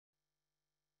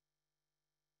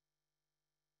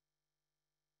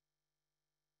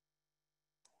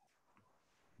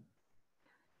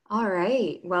All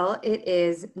right, well, it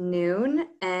is noon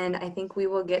and I think we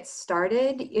will get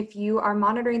started. If you are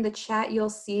monitoring the chat, you'll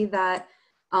see that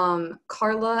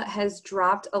Carla has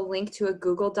dropped a link to a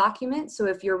Google document. So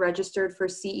if you're registered for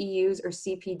CEUs or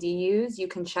CPDUs, you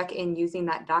can check in using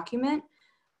that document.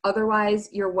 Otherwise,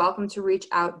 you're welcome to reach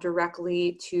out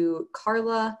directly to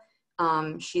Carla.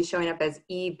 She's showing up as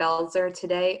E. Belzer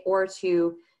today, or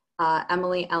to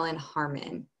Emily Ellen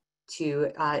Harmon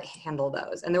to handle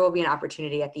those. And there will be an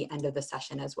opportunity at the end of the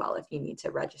session as well if you need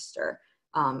to register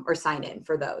or sign in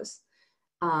for those.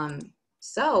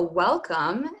 So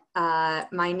welcome.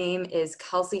 My name is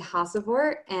Kelsey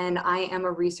Hossevort, and I am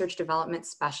a research development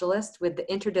specialist with the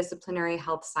Interdisciplinary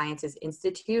Health Sciences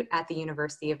Institute at the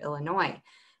University of Illinois.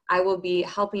 I will be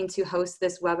helping to host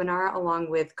this webinar along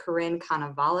with Corinne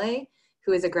Cannavale,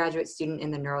 who is a graduate student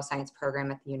in the neuroscience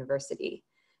program at the university.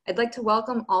 I'd like to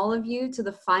welcome all of you to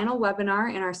the final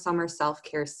webinar in our summer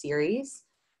self-care series.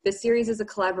 This series is a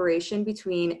collaboration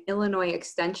between Illinois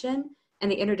Extension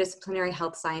and the Interdisciplinary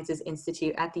Health Sciences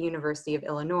Institute at the University of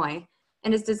Illinois,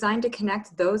 and is designed to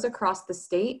connect those across the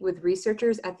state with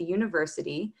researchers at the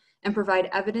university and provide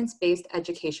evidence-based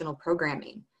educational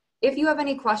programming. If you have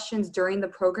any questions during the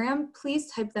program,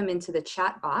 please type them into the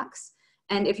chat box.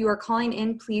 And if you are calling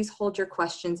in, please hold your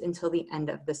questions until the end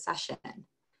of the session.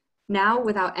 Now,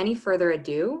 without any further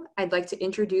ado, I'd like to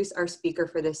introduce our speaker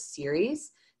for this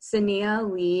series,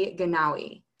 Saniya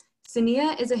Ghanoui.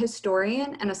 Saniya is a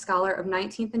historian and a scholar of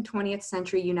 19th and 20th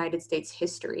century United States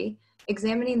history,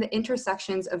 examining the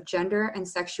intersections of gender and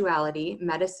sexuality,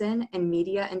 medicine, and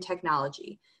media and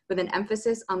technology, with an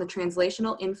emphasis on the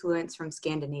translational influence from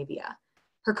Scandinavia.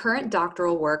 Her current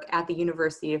doctoral work at the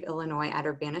University of Illinois at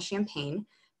Urbana-Champaign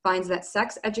finds that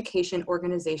sex education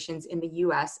organizations in the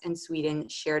US and Sweden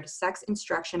shared sex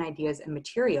instruction ideas and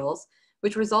materials,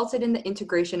 which resulted in the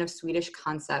integration of Swedish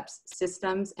concepts,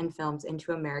 systems, and films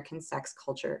into American sex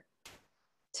culture.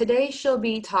 Today, she'll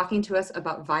be talking to us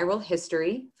about viral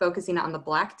history, focusing on the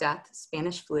Black Death,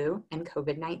 Spanish flu, and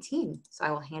COVID-19. So I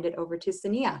will hand it over to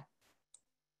Saniya.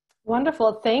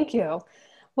 Wonderful, thank you.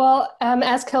 Well,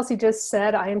 as Kelsey just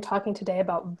said, I am talking today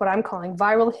about what I'm calling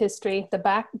viral history, the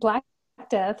Black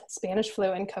Death, Spanish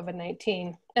flu, and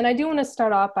COVID-19. And I do want to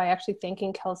start off by actually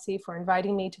thanking Kelsey for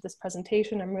inviting me to this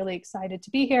presentation. I'm really excited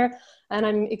to be here, and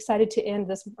I'm excited to end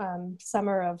this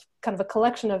summer of kind of a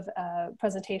collection of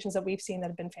presentations that we've seen that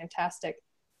have been fantastic.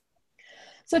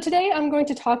 So today I'm going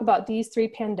to talk about these three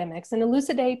pandemics and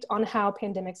elucidate on how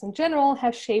pandemics in general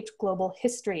have shaped global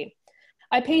history.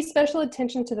 I pay special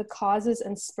attention to the causes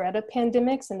and spread of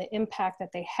pandemics and the impact that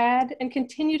they had and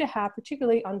continue to have,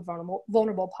 particularly on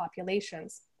vulnerable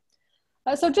populations.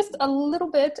 So just a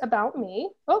little bit about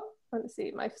me. Oh, let me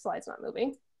see, my slide's not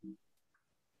moving.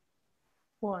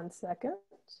 One second.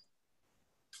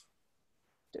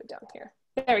 Do it down here.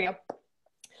 There we go.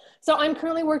 So I'm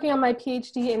currently working on my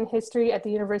PhD in history at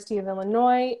the University of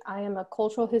Illinois. I am a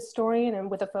cultural historian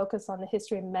and with a focus on the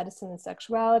history of medicine and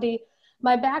sexuality.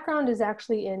 My background is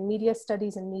actually in media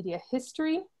studies and media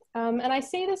history. And I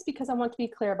say this because I want to be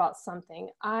clear about something.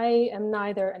 I am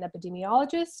neither an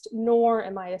epidemiologist, nor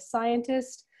am I a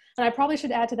scientist. And I probably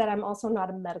should add to that, I'm also not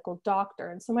a medical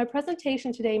doctor. And so my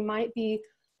presentation today might be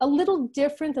a little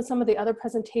different than some of the other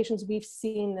presentations we've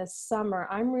seen this summer.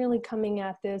 I'm really coming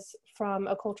at this from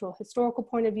a cultural historical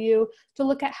point of view to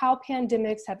look at how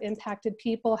pandemics have impacted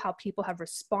people, how people have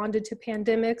responded to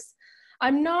pandemics.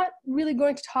 I'm not really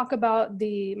going to talk about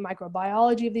the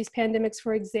microbiology of these pandemics,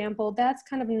 for example. That's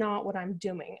kind of not what I'm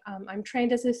doing. I'm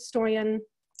trained as a historian,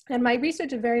 and my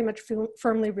research is very much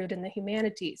firmly rooted in the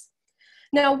humanities.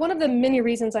 Now, one of the many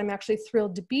reasons I'm actually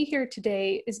thrilled to be here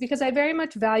today is because I very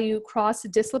much value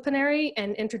cross-disciplinary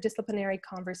and interdisciplinary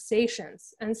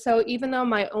conversations. And so even though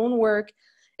my own work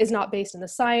is not based in the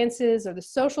sciences or the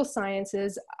social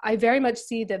sciences, I very much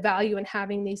see the value in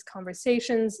having these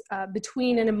conversations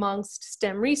between and amongst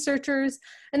STEM researchers,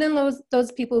 and then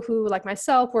those people who, like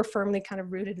myself, were firmly kind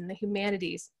of rooted in the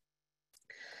humanities.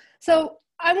 So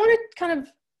I want to kind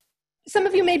of, some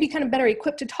of you may be kind of better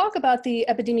equipped to talk about the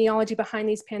epidemiology behind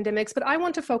these pandemics, but I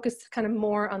want to focus kind of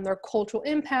more on their cultural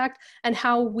impact and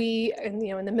how we, in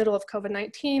the middle of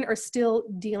COVID-19, are still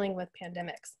dealing with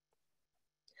pandemics.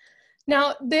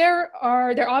 Now, there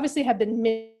obviously have been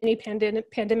many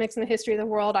pandemics in the history of the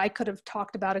world. I could have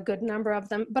talked about a good number of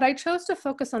them, but I chose to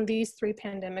focus on these three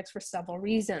pandemics for several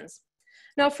reasons.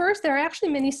 Now, first, there are actually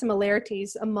many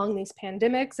similarities among these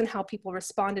pandemics and how people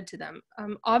responded to them.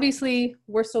 Obviously,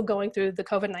 we're still going through the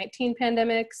COVID-19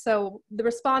 pandemic, so the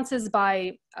responses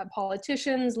by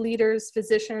politicians, leaders,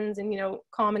 physicians, and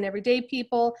common everyday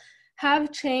people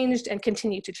have changed and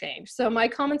continue to change. So my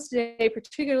comments today,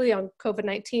 particularly on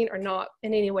COVID-19, are not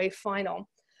in any way final.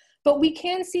 But we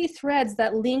can see threads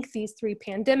that link these three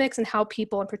pandemics and how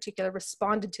people in particular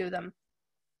responded to them.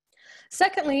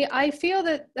 Secondly, I feel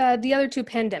that the other two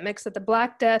pandemics, that the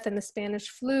Black Death and the Spanish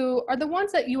flu, are the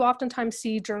ones that you oftentimes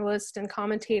see journalists and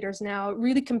commentators now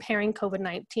really comparing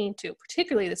COVID-19 to,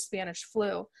 particularly the Spanish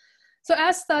flu. So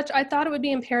as such, I thought it would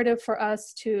be imperative for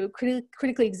us to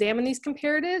critically examine these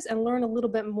comparatives and learn a little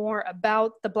bit more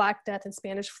about the Black Death and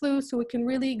Spanish flu so we can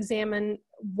really examine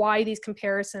why these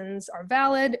comparisons are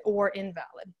valid or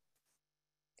invalid.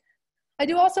 I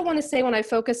do also want to say, when I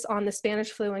focus on the Spanish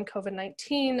flu and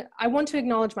COVID-19, I want to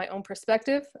acknowledge my own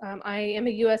perspective. I am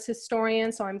a US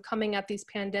historian, so I'm coming at these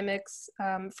pandemics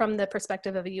from the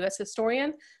perspective of a US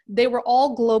historian. They were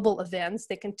all global events.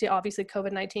 Obviously,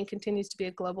 COVID-19 continues to be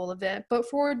a global event, but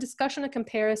for discussion and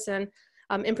comparison,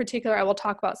 in particular, I will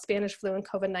talk about Spanish flu and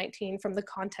COVID-19 from the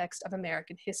context of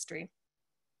American history.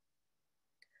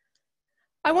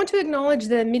 I want to acknowledge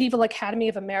the Medieval Academy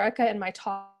of America in my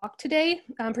talk today,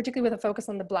 particularly with a focus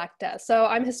on the Black Death. So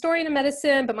I'm a historian of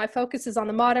medicine, but my focus is on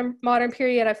the modern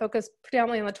period. I focus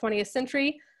predominantly on the 20th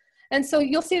century. And so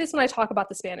you'll see this when I talk about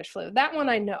the Spanish flu. That one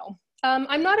I know.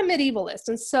 I'm not a medievalist,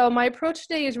 and so my approach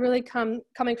today is really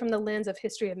coming from the lens of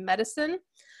history of medicine.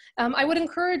 I would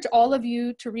encourage all of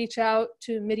you to reach out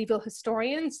to medieval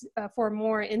historians for a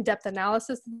more in-depth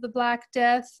analysis of the Black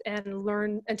Death and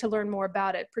to learn more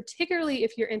about it, particularly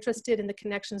if you're interested in the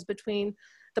connections between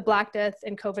the Black Death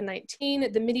and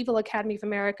COVID-19. The Medieval Academy of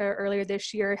America earlier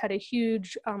this year had a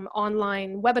huge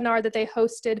online webinar that they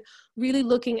hosted, really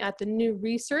looking at the new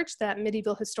research that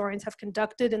medieval historians have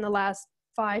conducted in the last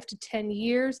 5 to 10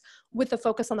 years with a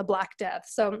focus on the Black Death.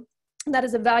 So that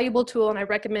is a valuable tool, and I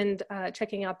recommend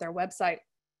checking out their website.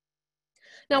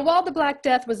 Now, while the Black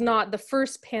Death was not the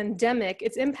first pandemic,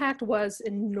 its impact was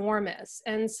enormous.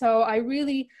 And so I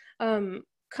really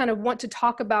kind of want to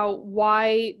talk about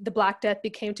why the Black Death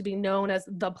became to be known as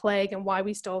the plague and why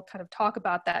we still kind of talk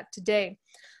about that today.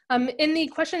 In the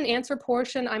question and answer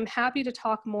portion, I'm happy to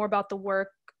talk more about the work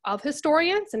of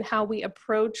historians and how we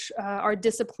approach our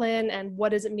discipline and what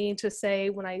does it mean to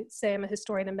say, when I say I'm a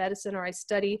historian of medicine or I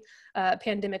study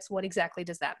pandemics, what exactly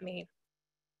does that mean?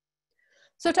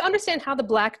 So to understand how the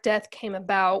Black Death came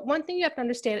about, one thing you have to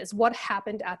understand is what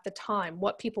happened at the time,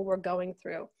 what people were going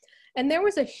through. And there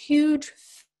was a huge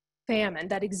famine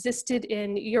that existed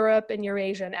in Europe and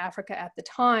Eurasia and Africa at the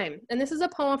time. And this is a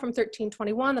poem from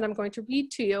 1321 that I'm going to read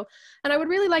to you. And I would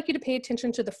really like you to pay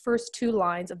attention to the first two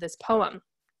lines of this poem.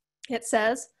 It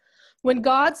says, "When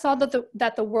God saw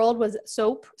that the world was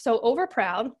so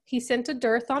overproud, he sent a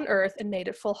dearth on earth and made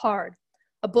it full hard.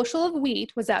 A bushel of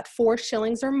wheat was at 4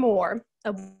 shillings or more,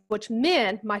 of which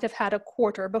men might have had a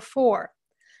quarter before.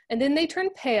 And then they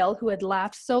turned pale who had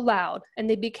laughed so loud, and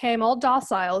they became all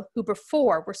docile who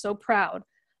before were so proud.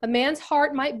 A man's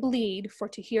heart might bleed for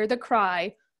to hear the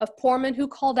cry of poor men who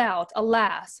called out,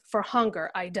 alas, for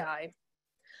hunger I die."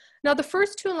 Now, the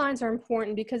first two lines are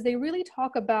important because they really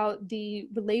talk about the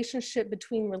relationship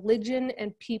between religion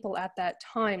and people at that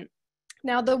time.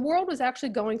 Now, the world was actually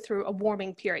going through a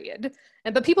warming period,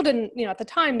 but people didn't, at the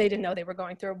time, they didn't know they were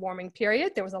going through a warming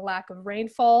period. There was a lack of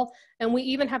rainfall, and we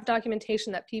even have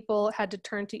documentation that people had to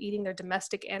turn to eating their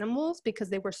domestic animals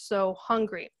because they were so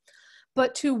hungry.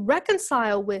 But to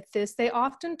reconcile with this, they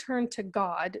often turned to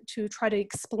God to try to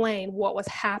explain what was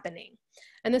happening.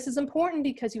 And this is important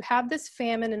because you have this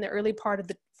famine in the early part of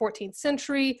the 14th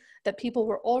century, that people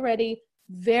were already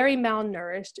very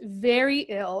malnourished, very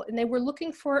ill, and they were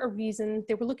looking for a reason.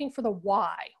 They were looking for the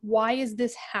why. Why is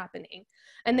this happening?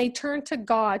 And they turned to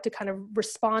God to kind of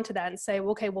respond to that and say,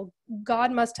 okay, well,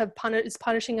 God is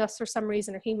punishing us for some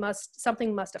reason, or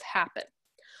something must have happened.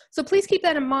 So please keep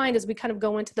that in mind as we kind of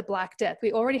go into the Black Death.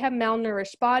 We already have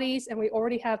malnourished bodies, and we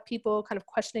already have people kind of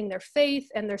questioning their faith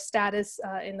and their status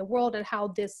in the world, and how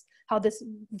this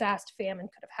vast famine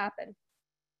could have happened.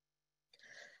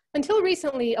 Until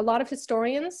recently, a lot of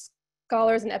historians,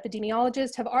 scholars, and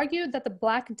epidemiologists have argued that the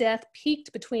Black Death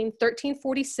peaked between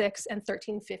 1346 and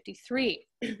 1353.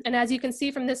 And as you can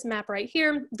see from this map right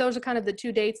here, those are kind of the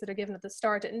two dates that are given at the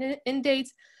start and end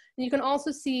dates. And you can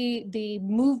also see the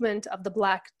movement of the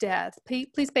Black Death.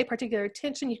 Please pay particular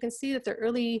attention. You can see that the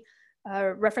early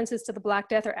references to the Black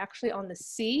Death are actually on the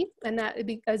sea, and that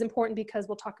is important because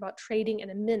we'll talk about trading in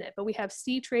a minute, but we have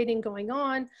sea trading going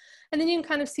on, and then you can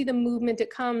kind of see the movement. It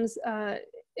comes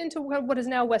into what is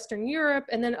now Western Europe,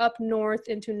 and then up north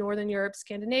into Northern Europe,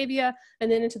 Scandinavia,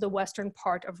 and then into the western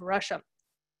part of Russia.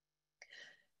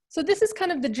 So this is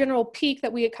kind of the general peak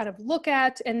that we kind of look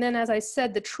at, and then as I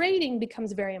said, the trading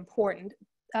becomes very important.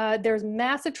 there's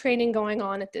massive trading going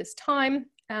on at this time.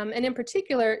 And in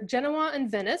particular, Genoa and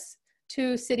Venice,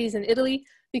 two cities in Italy,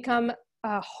 become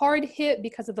hard hit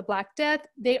because of the Black Death.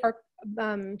 They are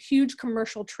huge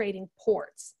commercial trading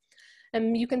ports.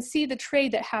 And you can see the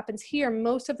trade that happens here.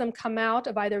 Most of them come out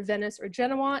of either Venice or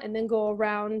Genoa and then go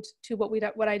around to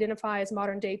what identify as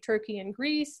modern day Turkey and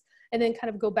Greece, and then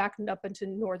kind of go back and up into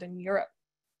Northern Europe.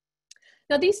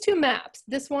 Now these two maps,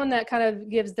 this one that kind of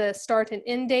gives the start and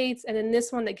end dates, and then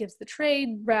this one that gives the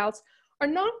trade routes, are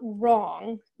not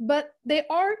wrong, but they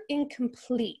are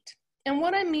incomplete. And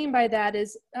what I mean by that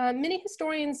is many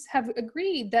historians have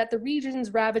agreed that the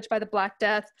regions ravaged by the Black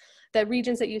Death, the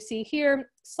regions that you see here,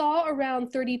 saw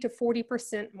around 30 to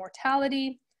 40%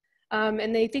 mortality.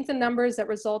 And they think the numbers that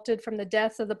resulted from the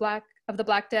deaths of the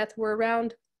Black Death were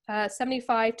around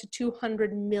 75 to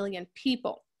 200 million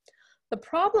people. The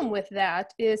problem with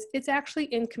that is it's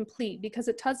actually incomplete because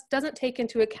it doesn't take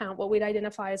into account what we'd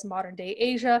identify as modern day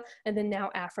Asia and then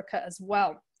now Africa as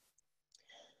well.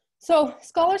 So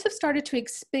scholars have started to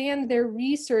expand their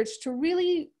research to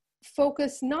really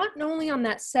focus not only on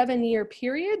that 7-year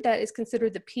period that is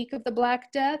considered the peak of the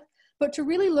Black Death, but to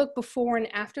really look before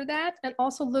and after that, and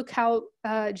also look how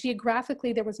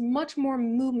geographically there was much more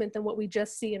movement than what we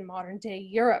just see in modern day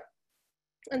Europe.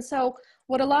 And so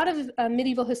what a lot of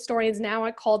medieval historians now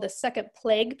call the Second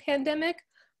Plague pandemic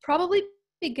probably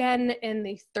began in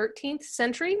the 13th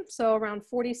century, so around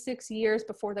 46 years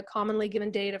before the commonly given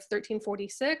date of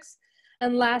 1346,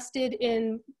 and lasted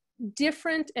in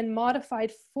different and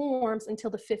modified forms until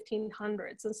the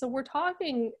 1500s. And so we're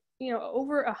talking,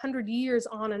 over 100 years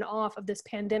on and off of this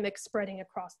pandemic spreading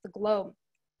across the globe.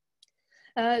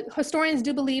 Historians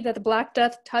do believe that the Black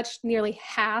Death touched nearly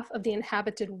half of the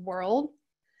inhabited world.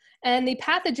 And the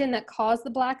pathogen that caused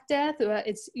the Black Death,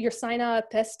 it's Yersinia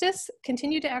pestis,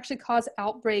 continued to actually cause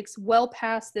outbreaks well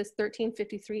past this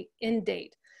 1353 end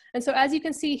date. And so as you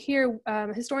can see here,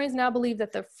 historians now believe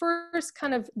that the first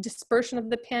kind of dispersion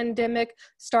of the pandemic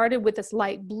started with this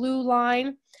light blue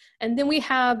line. And then we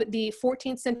have the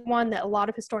 14th century one that a lot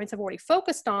of historians have already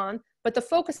focused on, but the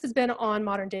focus has been on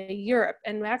modern day Europe.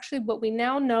 And actually what we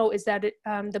now know is that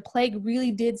the plague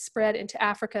really did spread into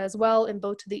Africa as well, in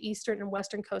both to the eastern and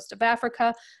western coast of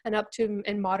Africa and up to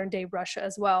in modern day Russia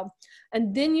as well.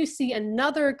 And then you see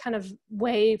another kind of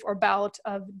wave or bout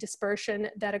of dispersion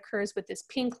that occurs with this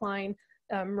pink line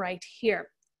right here.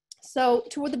 So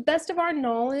to the best of our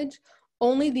knowledge,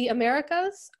 only the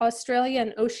Americas, Australia,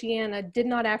 and Oceania did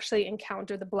not actually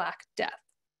encounter the Black Death.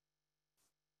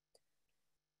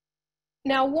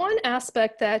 Now, one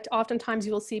aspect that oftentimes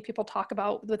you will see people talk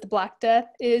about with the Black Death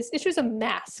is issues of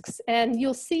masks. And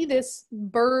you'll see this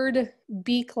bird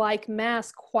beak-like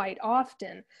mask quite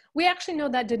often. We actually know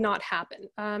that did not happen.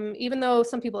 Even though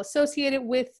some people associate it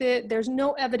with it, there's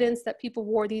no evidence that people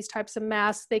wore these types of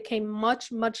masks. They came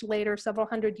much, much later, several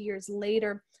hundred years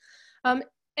later.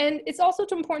 And it's also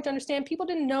important to understand people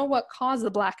didn't know what caused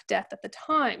the Black Death at the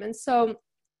time. And so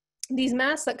these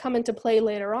masks that come into play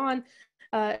later on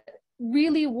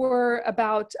really were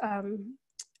about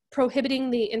prohibiting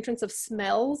the entrance of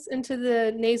smells into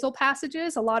the nasal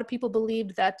passages. A lot of people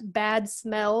believed that bad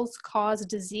smells caused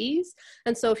disease.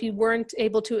 And so if you weren't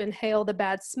able to inhale the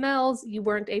bad smells, you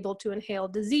weren't able to inhale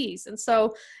disease. And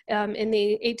so in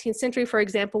the 18th century, for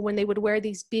example, when they would wear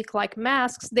these beak-like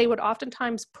masks, they would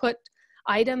oftentimes put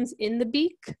items in the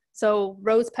beak. So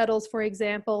rose petals, for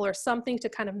example, or something to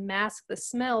kind of mask the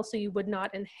smell so you would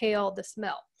not inhale the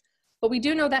smell. But we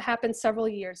do know that happened several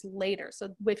years later. So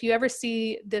if you ever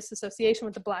see this association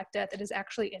with the Black Death, it is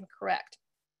actually incorrect.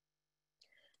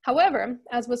 However,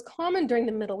 as was common during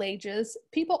the Middle Ages,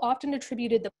 people often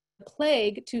attributed the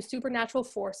plague to supernatural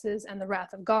forces and the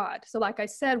wrath of God. So like I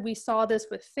said, we saw this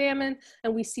with famine,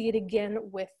 and we see it again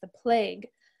with the plague.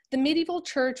 The medieval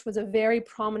church was a very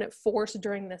prominent force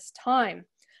during this time.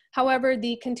 However,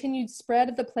 the continued spread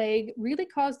of the plague really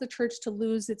caused the church to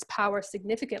lose its power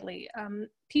significantly.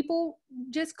 People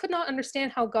just could not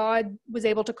understand how God was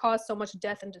able to cause so much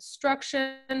death and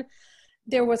destruction.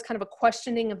 There was kind of a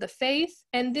questioning of the faith,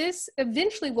 and this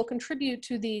eventually will contribute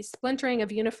to the splintering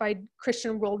of unified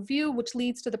Christian worldview, which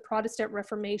leads to the Protestant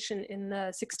Reformation in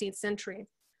the 16th century.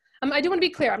 I do want to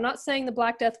be clear, I'm not saying the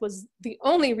Black Death was the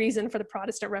only reason for the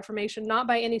Protestant Reformation, not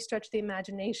by any stretch of the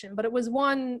imagination, but it was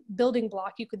one building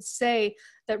block, you could say,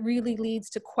 that really leads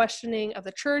to questioning of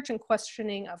the church and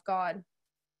questioning of God.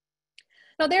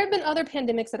 Now, there have been other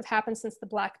pandemics that have happened since the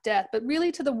Black Death, but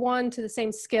really to the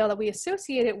same scale that we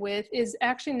associate it with is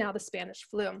actually now the Spanish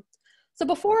flu. So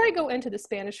before I go into the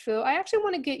Spanish flu, I actually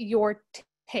want to get your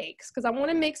takes, because I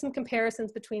want to make some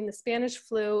comparisons between the Spanish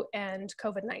flu and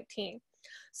COVID-19.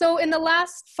 So in the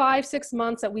last 5-6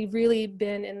 months that we've really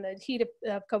been in the heat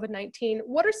of COVID-19,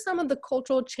 what are some of the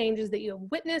cultural changes that you have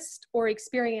witnessed or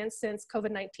experienced since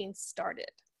COVID-19 started?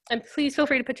 And please feel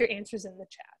free to put your answers in the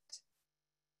chat.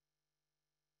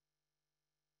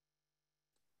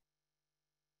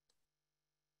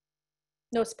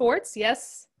 No sports,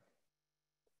 yes.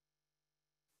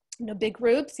 No big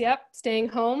groups, yep. Staying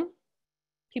home.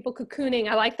 People cocooning,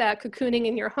 I like that, cocooning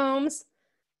in your homes.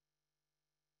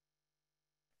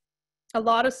 A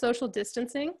lot of social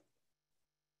distancing.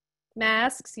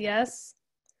 Masks, yes.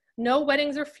 No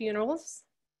weddings or funerals.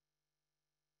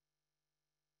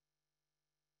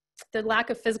 The lack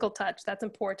of physical touch, that's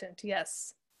important,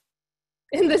 yes.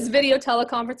 In this video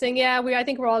teleconferencing, yeah, I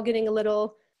think we're all getting a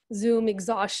little Zoom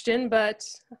exhaustion, but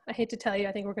I hate to tell you,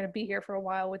 I think we're gonna be here for a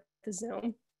while with the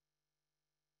Zoom.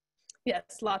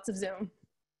 Yes, lots of Zoom.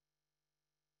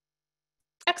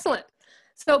 Excellent.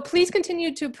 So please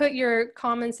continue to put your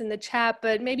comments in the chat,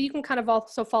 but maybe you can kind of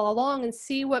also follow along and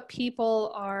see what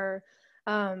people are,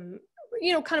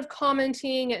 you know, kind of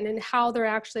commenting and how they're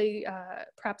actually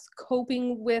perhaps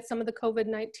coping with some of the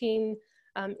COVID-19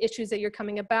 issues that you're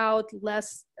coming about,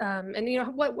 and you know,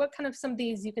 what kind of some of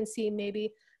these you can see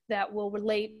maybe that will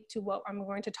relate to what I'm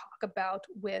going to talk about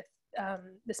with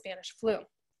the Spanish flu.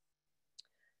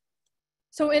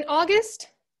 So in August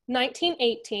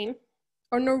 1918,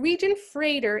 a Norwegian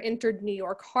freighter entered New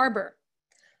York Harbor.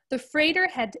 The freighter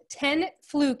had 10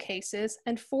 flu cases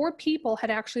and 4 people had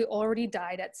actually already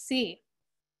died at sea.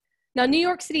 Now, New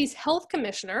York City's health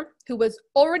commissioner, who was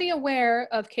already aware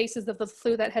of cases of the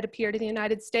flu that had appeared in the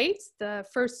United States, the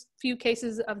first few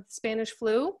cases of the Spanish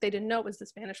flu, they didn't know it was the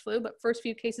Spanish flu, but first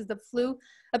few cases of flu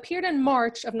appeared in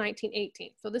March of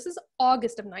 1918. So this is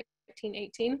August of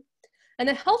 1918. And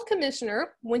the health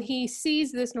commissioner, when he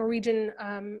sees this Norwegian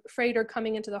freighter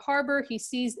coming into the harbor, he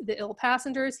sees the ill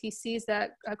passengers, he sees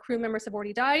that crew members have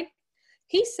already died.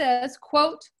 He says,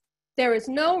 quote, "There is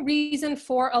no reason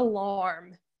for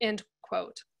alarm," end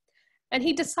quote. And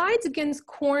he decides against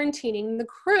quarantining the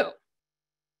crew.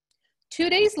 2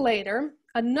 days later,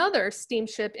 another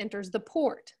steamship enters the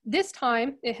port. This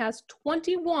time, it has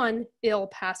 21 ill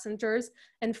passengers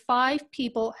and 5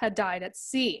 people had died at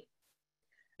sea.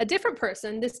 A different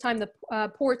person, this time the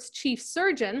port's chief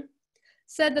surgeon,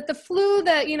 said that the flu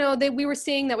that we were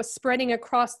seeing that was spreading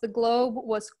across the globe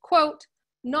was, quote,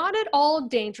 "not at all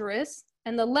dangerous,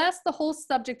 and the less the whole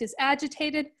subject is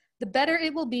agitated, the better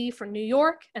it will be for New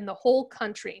York and the whole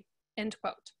country," end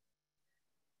quote.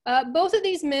 Both of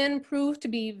these men proved to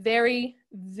be very,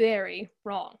 very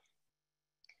wrong.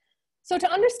 So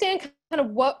to understand kind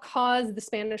of what caused the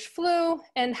Spanish flu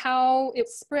and how it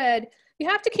spread, you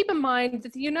have to keep in mind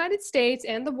that the United States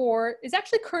and the war is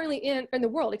actually currently in the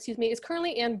world, is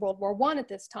currently in World War I at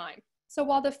this time. So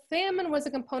while the famine was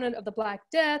a component of the Black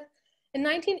Death, in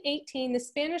 1918, the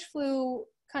Spanish flu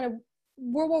kind of,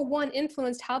 World War I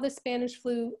influenced how the Spanish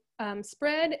flu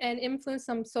spread and influenced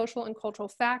some social and cultural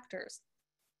factors.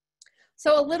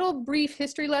 So a little brief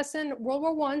history lesson, World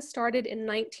War I started in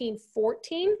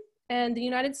 1914, and the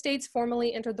United States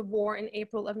formally entered the war in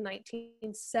April of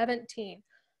 1917.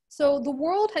 So the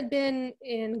world had been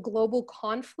in global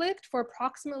conflict for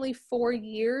approximately 4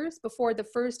 years before the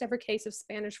first ever case of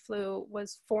Spanish flu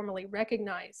was formally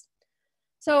recognized.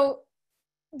 So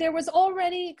there was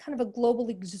already kind of a global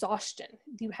exhaustion.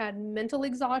 You had mental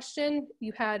exhaustion,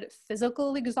 you had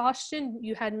physical exhaustion,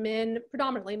 you had men,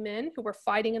 predominantly men, who were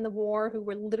fighting in the war, who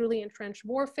were literally in trench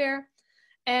warfare.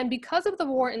 And because of the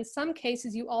war, in some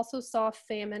cases, you also saw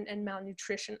famine and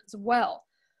malnutrition as well.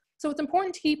 So it's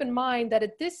important to keep in mind that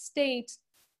at this state,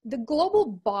 the global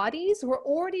bodies were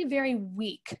already very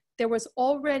weak. There was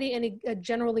already a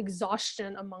general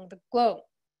exhaustion among the globe.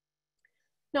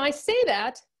 Now I say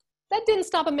that didn't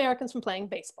stop Americans from playing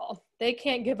baseball. They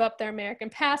can't give up their American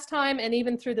pastime, and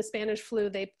even through the Spanish flu,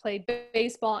 they played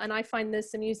baseball. And I find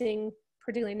this amusing,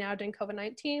 particularly now during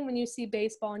COVID-19, when you see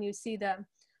baseball and you see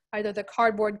either the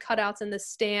cardboard cutouts in the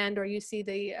stand, or you see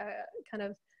the kind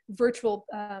of virtual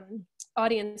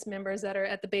audience members that are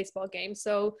at the baseball game.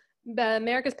 So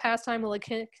America's pastime will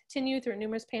continue through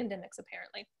numerous pandemics,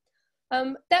 apparently.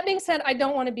 That being said, I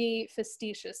don't want to be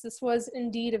facetious. This was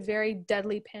indeed a very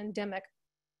deadly pandemic.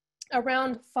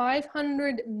 Around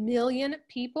 500 million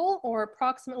people, or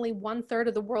approximately 1/3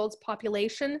 of the world's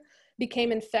population,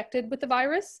 became infected with the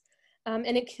virus, and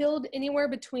it killed anywhere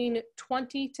between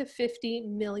 20 to 50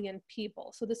 million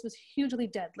people. So this was hugely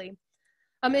deadly.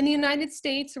 In the United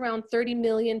States, around 30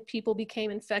 million people became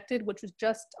infected, which was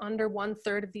just under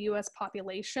 1/3 of the US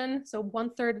population. So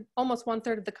almost one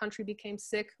third of the country became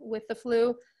sick with the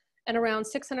flu. and around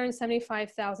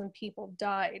 675,000 people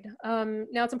died.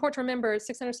 Now it's important to remember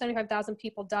 675,000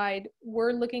 people died.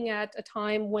 We're looking at a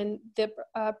time when the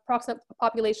approximate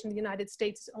population of the United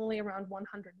States is only around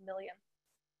 100 million.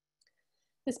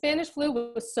 The Spanish flu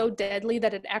was so deadly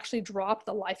that it actually dropped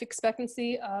the life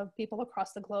expectancy of people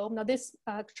across the globe. Now this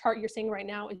chart you're seeing right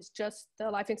now is just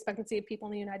the life expectancy of people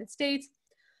in the United States.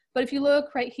 But if you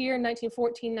look right here,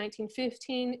 1914,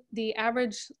 1915, the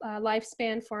average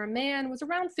lifespan for a man was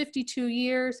around 52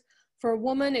 years. For a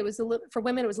woman, for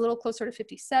women, it was a little closer to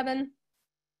 57.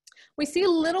 We see a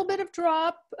little bit of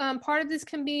drop. Part of this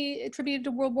can be attributed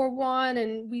to World War I,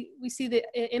 and we see the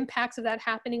impacts of that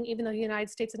happening even though the United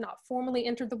States had not formally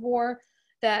entered the war,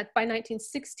 that by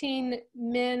 1916,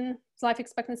 men's life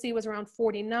expectancy was around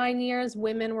 49 years,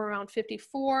 women were around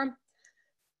 54.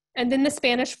 And then the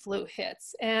Spanish flu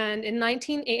hits. And at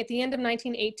the end of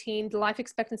 1918, the life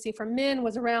expectancy for men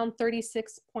was around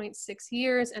 36.6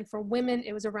 years, and for women,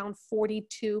 it was around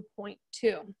 42.2.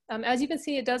 As you can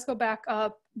see, it does go back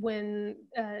up when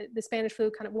the Spanish flu,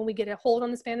 when we get a hold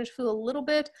on the Spanish flu a little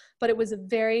bit, but it was a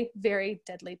very, very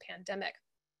deadly pandemic.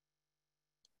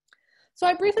 So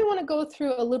I briefly want to go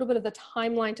through a little bit of the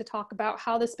timeline to talk about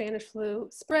how the Spanish flu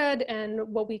spread and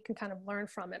what we can kind of learn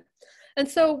from it. And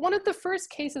so one of the first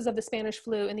cases of the Spanish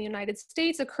flu in the United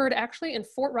States occurred actually in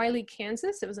Fort Riley,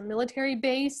 Kansas. It was a military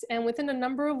base, and within a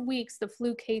number of weeks, the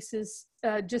flu cases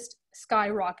just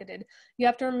skyrocketed. You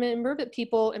have to remember that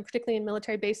people, and particularly in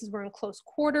military bases, were in close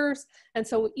quarters, and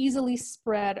so easily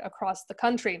spread across the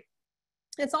country.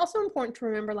 It's also important to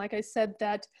remember, like I said,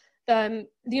 that the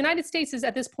United States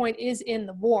at this point is in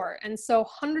the war. And so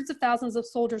hundreds of thousands of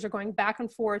soldiers are going back and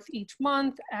forth each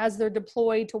month as they're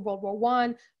deployed to World War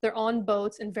I. They're on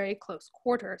boats in very close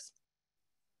quarters.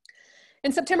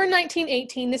 In September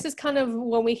 1918, this is kind of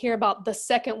when we hear about the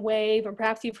second wave, or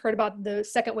perhaps you've heard about the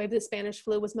second wave of the Spanish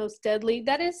flu was most deadly.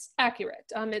 That is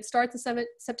accurate. It starts in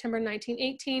September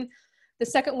 1918. The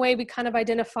second wave we kind of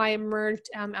identify emerged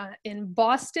in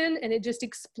Boston, and it just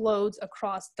explodes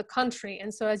across the country.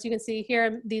 And so as you can see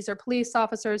here, these are police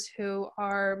officers who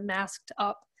are masked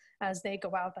up as they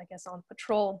go out, I guess, on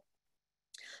patrol.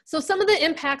 So some of the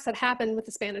impacts that happened with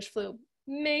the Spanish flu,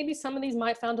 maybe some of these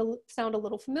might sound a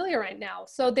little familiar right now.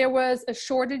 So there was a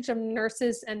shortage of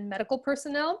nurses and medical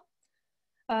personnel.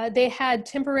 They had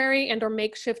temporary and or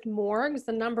makeshift morgues.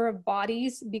 The number of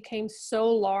bodies became so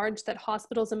large that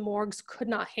hospitals and morgues could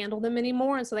not handle them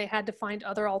anymore, and so they had to find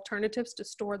other alternatives to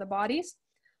store the bodies.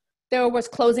 There was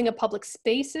closing of public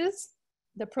spaces,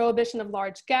 the prohibition of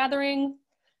large gathering,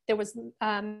 there was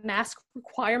mask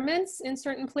requirements in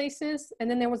certain places, and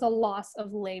then there was a loss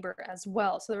of labor as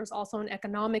well. So there was also an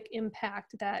economic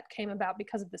impact that came about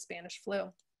because of the Spanish flu.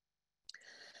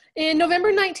 In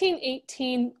November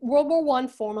 1918, World War I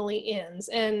formally ends,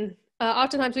 and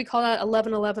oftentimes we call that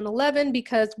 11-11-11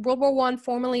 because World War I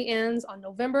formally ends on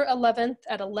November 11th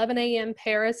at 11 a.m.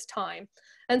 Paris time.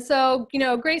 And so, you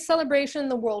know, great celebration,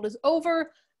 the world is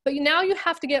over, but now you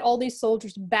have to get all these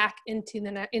soldiers back into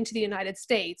the United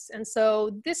States. And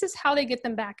so this is how they get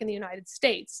them back in the United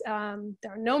States. There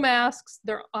are no masks.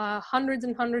 There are hundreds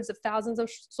and hundreds of thousands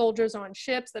of soldiers on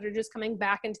ships that are just coming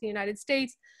back into the United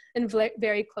States in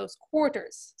very close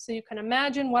quarters. So you can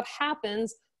imagine what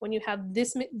happens when you have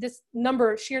this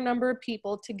sheer number of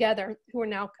people together who are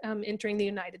now entering the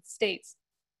United States.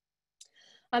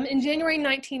 In January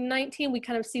 1919, we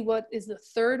kind of see what is the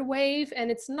third wave, and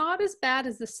it's not as bad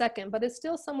as the second, but it's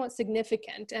still somewhat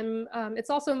significant. And it's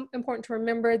also important to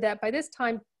remember that by this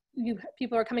time,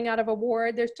 people are coming out of a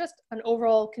war. There's just an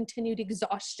overall continued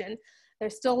exhaustion.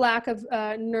 There's still lack of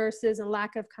nurses and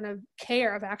lack of kind of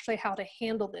care of actually how to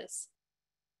handle this.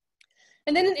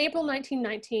 And then in April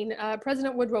 1919,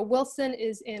 President Woodrow Wilson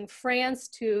is in France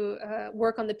to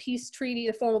work on the peace treaty,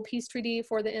 the formal peace treaty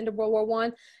for the end of World War I,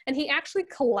 and he actually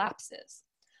collapses.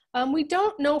 We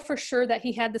don't know for sure that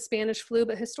he had the Spanish flu,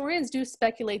 but historians do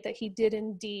speculate that he did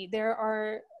indeed. There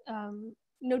are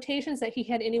notations that he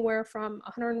had anywhere from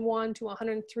 101 to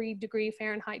 103 degree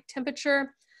Fahrenheit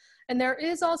temperature. And there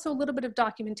is also a little bit of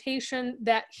documentation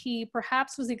that he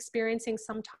perhaps was experiencing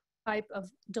some type of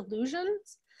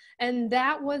delusions. And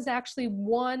that was actually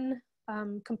one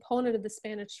component of the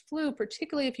Spanish flu,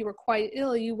 particularly if you were quite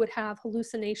ill, you would have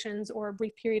hallucinations or a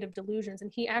brief period of delusions.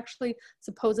 And he actually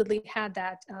supposedly had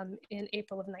that in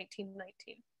April of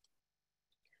 1919.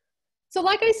 So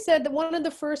like I said, one of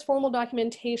the first formal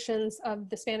documentations of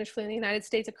the Spanish flu in the United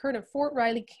States occurred in Fort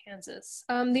Riley, Kansas.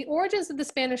 The origins of the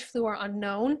Spanish flu are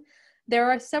unknown.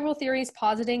 There are several theories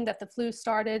positing that the flu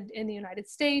started in the United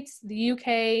States, the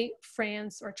UK,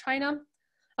 France, or China.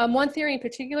 One theory in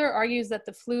particular argues that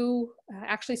the flu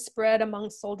actually spread among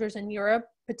soldiers in Europe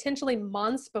potentially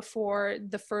months before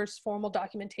the first formal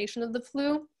documentation of the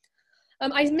flu.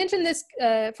 I mentioned this,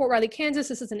 Fort Riley, Kansas.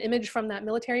 This is an image from that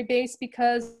military base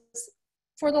because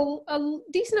for a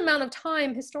decent amount of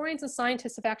time, historians and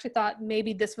scientists have actually thought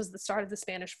maybe this was the start of the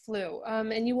Spanish flu.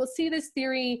 And you will see this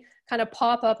theory kind of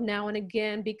pop up now and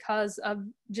again because of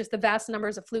just the vast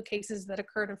numbers of flu cases that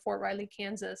occurred in Fort Riley,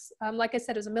 Kansas. Like I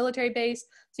said, it was a military base,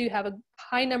 so you have a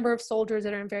high number of soldiers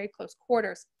that are in very close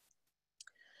quarters.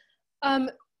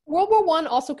 World War I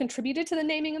also contributed to the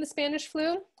naming of the Spanish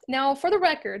flu. Now, for the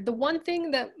record, the one thing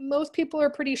that most people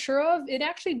are pretty sure of, it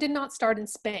actually did not start in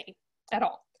Spain at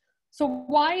all. So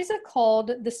why is it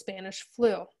called the Spanish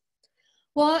flu?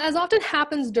 Well, as often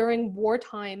happens during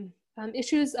wartime,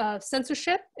 issues of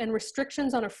censorship and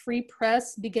restrictions on a free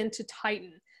press begin to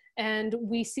tighten. And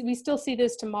we still see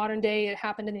this to modern day. It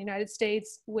happened in the United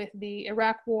States with the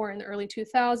Iraq War in the early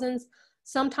 2000s.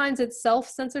 Sometimes it's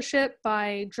self-censorship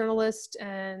by journalists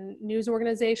and news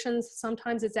organizations.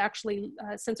 Sometimes it's actually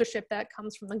censorship that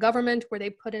comes from the government, where they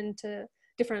put into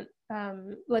different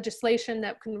legislation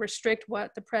that can restrict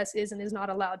what the press is and is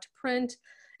not allowed to print.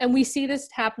 And we see this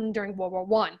happen during World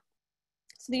War I.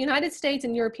 So the United States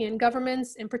and European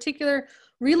governments in particular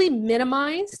really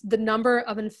minimized the number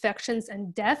of infections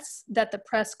and deaths that the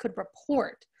press could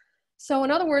report. So in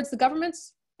other words, the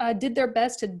governments did their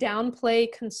best to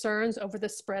downplay concerns over the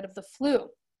spread of the flu.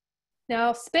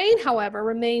 Now, Spain, however,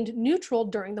 remained neutral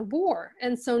during the war,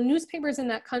 and so newspapers in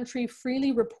that country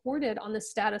freely reported on the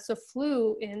status of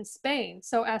flu in Spain.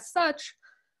 So as such,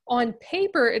 on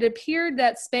paper, it appeared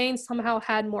that Spain somehow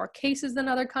had more cases than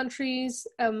other countries,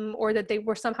 or that they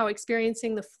were somehow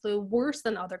experiencing the flu worse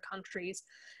than other countries.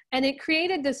 And it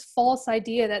created this false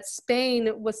idea that Spain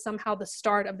was somehow the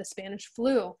start of the Spanish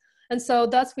flu. And so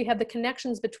thus we have the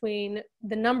connections between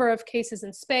the number of cases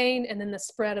in Spain and then the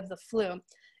spread of the flu.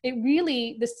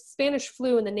 The Spanish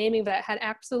flu and the naming of it had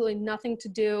absolutely nothing to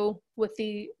do with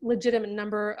the legitimate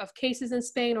number of cases in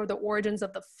Spain or the origins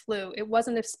of the flu. It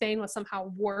wasn't if Spain was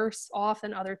somehow worse off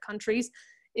than other countries.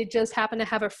 It just happened to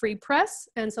have a free press,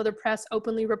 and so the press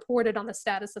openly reported on the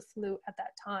status of flu at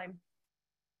that time.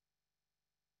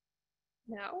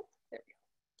 Now, there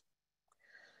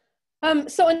we go.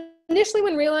 So initially,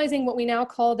 when realizing what we now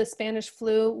call the Spanish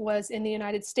flu was in the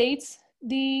United States,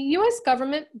 the US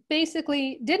government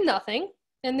basically did nothing,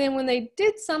 and then when they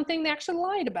did something, they actually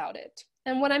lied about it.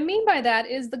 And what I mean by that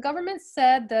is the government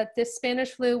said that this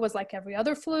Spanish flu was like every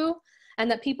other flu, and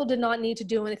that people did not need to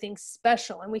do anything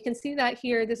special. And we can see that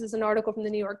here. This is an article from the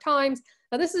New York Times.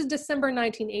 Now, this is December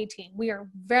 1918. We are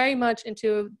very much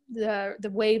into the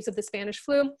waves of the Spanish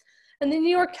flu. And the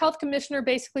New York Health Commissioner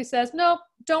basically says, no,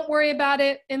 don't worry about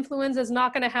it. Influenza is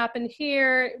not going to happen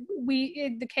here.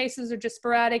 The cases are just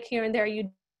sporadic here and there.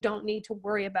 You don't need to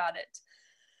worry about it.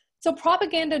 So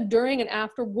propaganda during and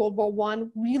after World War I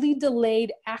really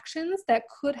delayed actions that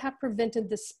could have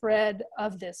prevented the spread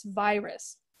of this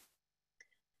virus.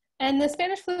 And the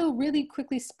Spanish flu really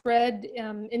quickly spread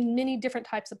in many different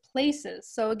types of places.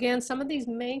 So again, some of these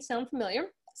may sound familiar.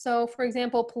 So for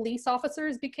example, police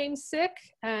officers became sick,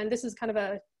 and this is kind of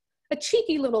a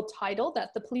cheeky little title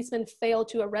that the policeman failed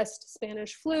to arrest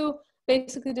Spanish flu,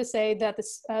 basically to say that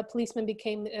the policeman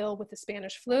became ill with the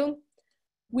Spanish flu.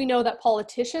 We know that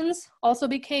politicians also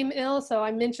became ill. So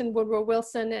I mentioned Woodrow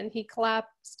Wilson, and he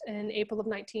collapsed in April of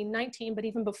 1919, but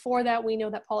even before that, we know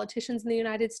that politicians in the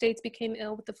United States became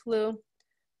ill with the flu.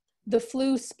 The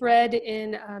flu spread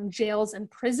in jails and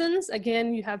prisons.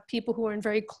 Again, you have people who are in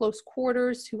very close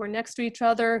quarters, who are next to each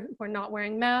other, who are not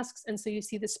wearing masks, and so you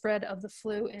see the spread of the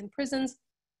flu in prisons.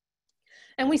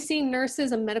 And we see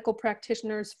nurses and medical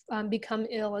practitioners become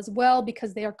ill as well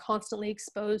because they are constantly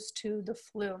exposed to the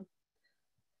flu.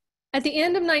 At the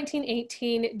end of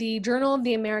 1918, the Journal of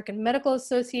the American Medical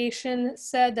Association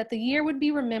said that the year would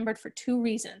be remembered for two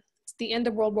reasons: the end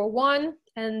of World War I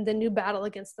and the new battle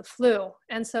against the flu.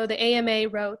 And so the AMA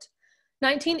wrote,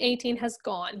 1918 has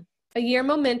gone, a year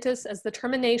momentous as the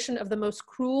termination of the most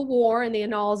cruel war in the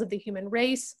annals of the human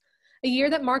race, a year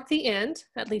that marked the end,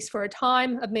 at least for a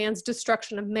time, of man's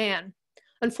destruction of man.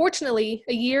 Unfortunately,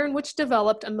 a year in which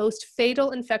developed a most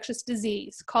fatal infectious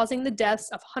disease, causing the deaths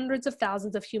of hundreds of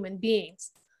thousands of human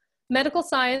beings. Medical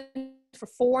science for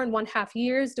 4.5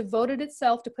 years devoted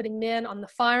itself to putting men on the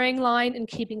firing line and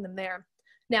keeping them there.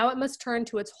 Now it must turn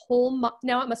with its whole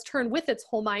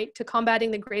might to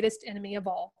combating the greatest enemy of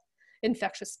all,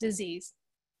 infectious disease.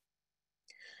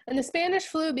 And the Spanish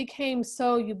flu became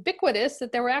so ubiquitous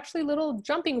that there were actually little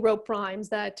jumping rope rhymes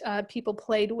that people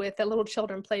played with, that little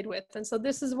children played with. And so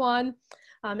this is one.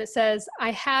 It says,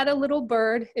 I had a little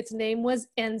bird, its name was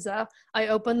Enza. I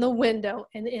opened the window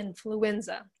and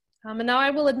influenza. And now I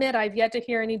will admit I've yet to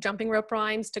hear any jumping rope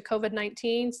rhymes to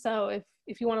COVID-19. So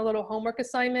if you want a little homework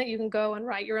assignment, you can go and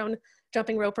write your own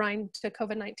jumping rope rhyme to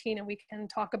COVID-19 and we can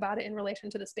talk about it in relation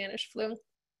to the Spanish flu.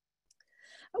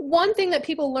 One thing that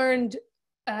people learned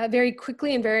very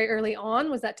quickly and very early on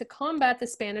was that to combat the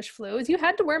Spanish flu is you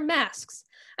had to wear masks.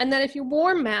 And that if you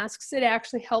wore masks, it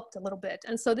actually helped a little bit.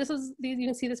 And so you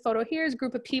can see this photo here is a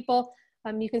group of people.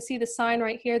 You can see the sign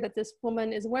right here that this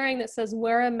woman is wearing that says,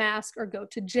 wear a mask or go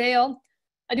to jail.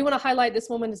 I do want to highlight this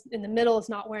woman in the middle is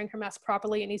not wearing her mask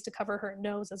properly. It needs to cover her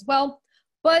nose as well.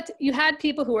 But you had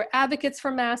people who were advocates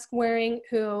for mask wearing,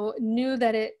 who knew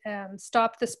that it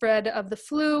stopped the spread of the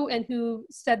flu and who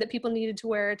said that people needed to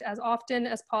wear it as often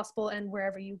as possible and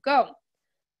wherever you go.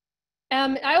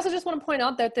 I also just want to point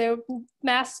out that the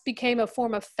masks became a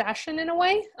form of fashion in a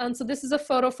way. So this is a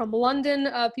photo from London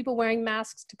of people wearing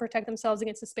masks to protect themselves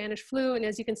against the Spanish flu. And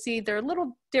as you can see, they're a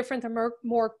little different. They're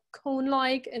more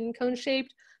cone-like and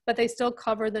cone-shaped, but they still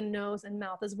cover the nose and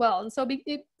mouth as well. And so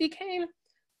it became,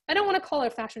 I don't want to call it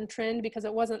a fashion trend because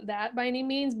it wasn't that by any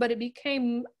means, but it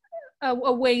became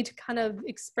a way to kind of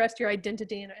express your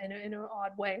identity in an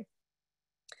odd way.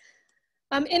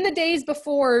 In the days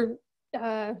before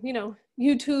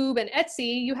YouTube and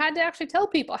Etsy, you had to actually tell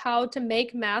people how to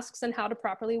make masks and how to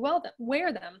properly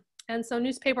wear them. And so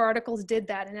newspaper articles did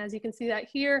that. And as you can see that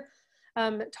here,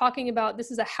 talking about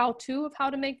this is a how-to of how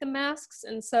to make the masks.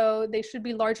 And so they should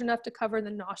be large enough to cover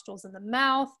the nostrils and the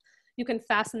mouth. You can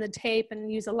fasten the tape and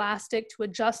use elastic to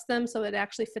adjust them so it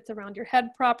actually fits around your head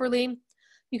properly.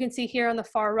 You can see here on the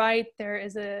far right, there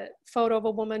is a photo of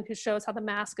a woman who shows how the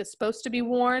mask is supposed to be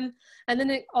worn. And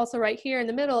then also right here in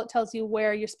the middle, it tells you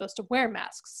where you're supposed to wear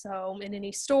masks. So in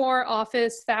any store,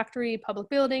 office, factory, public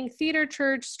building, theater,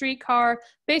 church, streetcar,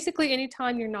 basically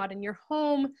anytime you're not in your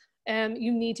home,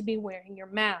 you need to be wearing your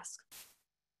mask.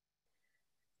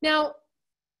 Now,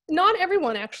 not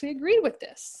everyone actually agreed with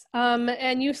this.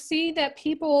 And you see that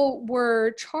people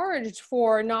were charged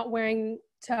for not wearing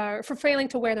for failing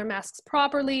to wear their masks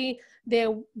properly. They,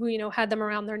 had them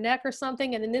around their neck or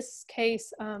something. And in this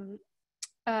case,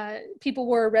 people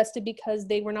were arrested because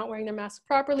they were not wearing their masks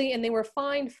properly, and they were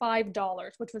fined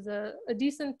 $5, which was a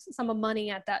decent sum of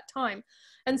money at that time.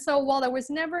 And so while there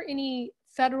was never any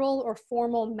federal or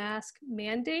formal mask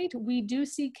mandate, we do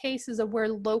see cases of where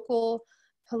local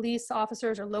police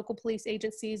officers or local police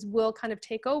agencies will kind of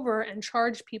take over and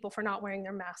charge people for not wearing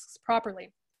their masks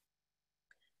properly.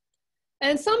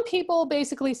 And some people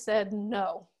basically said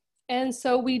no. And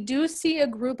so we do see a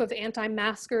group of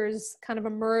anti-maskers kind of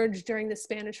emerge during the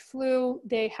Spanish flu.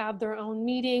 They have their own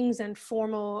meetings and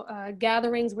formal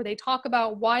gatherings where they talk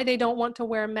about why they don't want to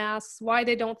wear masks, why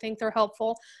they don't think they're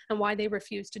helpful, and why they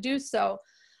refuse to do so.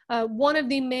 One of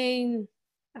the main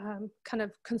kind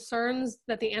of concerns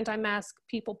that the anti-mask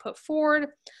people put forward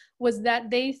was that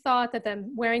they thought that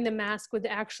them wearing the mask would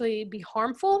actually be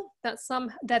harmful, that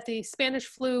the Spanish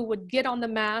flu would get on the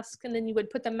mask and then you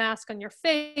would put the mask on your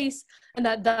face, and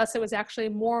that thus it was actually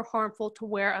more harmful to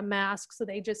wear a mask. So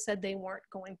they just said they weren't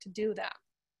going to do that.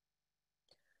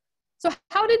 So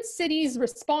how did cities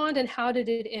respond and how did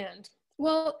it end?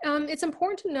 Well, it's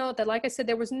important to note that, like I said,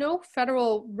 there was no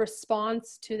federal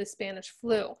response to the Spanish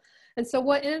flu. And so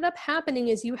what ended up happening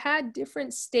is you had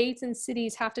different states and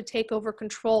cities have to take over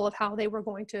control of how they were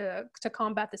going to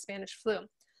combat the Spanish flu.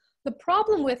 The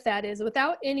problem with that is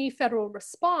without any federal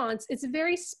response, it's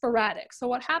very sporadic. So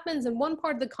what happens in one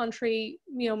part of the country,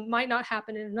 might not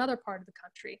happen in another part of the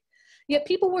country. Yet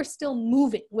people were still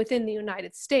moving within the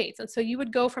United States. And so you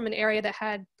would go from an area that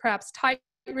had perhaps tight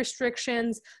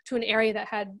restrictions to an area that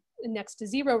had next to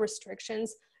zero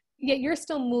restrictions. Yet you're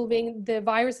still moving, the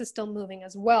virus is still moving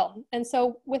as well. And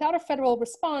so without a federal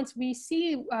response, we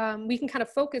can kind of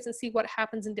focus and see what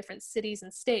happens in different cities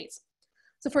and states.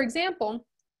 So for example,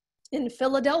 in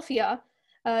Philadelphia,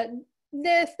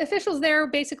 the officials there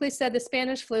basically said the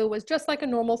Spanish flu was just like a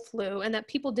normal flu and that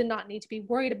people did not need to be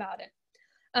worried about it.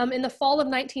 In the fall of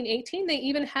 1918, they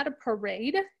even had a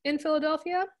parade in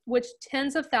Philadelphia, which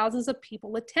tens of thousands of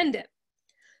people attended.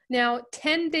 Now,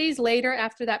 10 days later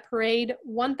after that parade,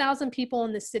 1,000 people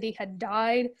in the city had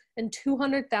died and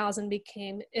 200,000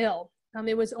 became ill.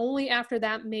 It was only after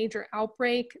that major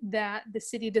outbreak that the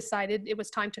city decided it was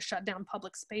time to shut down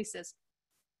public spaces.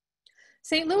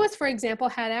 St. Louis, for example,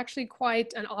 had actually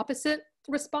quite an opposite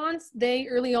response.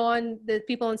 Early on, the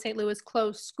people in St. Louis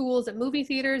closed schools and movie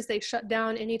theaters. They shut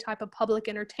down any type of public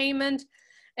entertainment.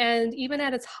 And even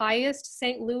at its highest,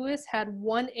 St. Louis had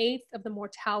 1/8 of the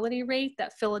mortality rate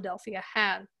that Philadelphia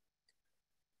had.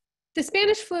 The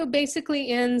Spanish flu basically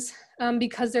ends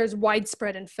because there's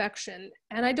widespread infection.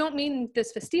 And I don't mean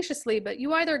this facetiously, but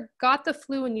you either got the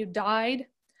flu and you died,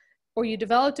 or you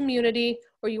developed immunity,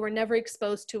 or you were never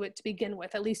exposed to it to begin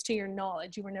with, at least to your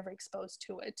knowledge, you were never exposed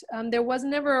to it. There was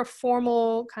never a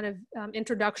formal kind of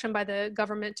introduction by the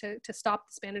government to stop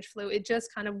the Spanish flu. It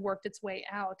just kind of worked its way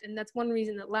out. And that's one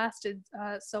reason it lasted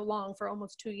so long, for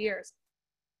almost 2 years.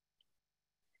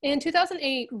 In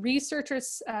 2008,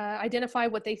 researchers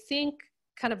identified what they think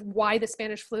kind of why the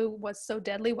Spanish flu was so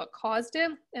deadly, what caused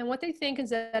it. And what they think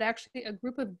is that actually a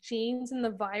group of genes in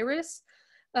the virus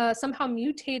somehow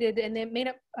mutated, and it made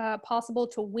it possible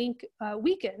to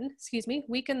weaken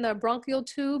the bronchial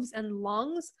tubes and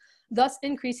lungs, thus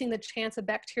increasing the chance of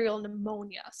bacterial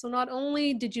pneumonia. So not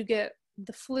only did you get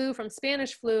the flu from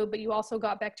Spanish flu, but you also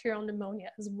got bacterial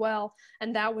pneumonia as well.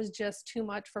 And that was just too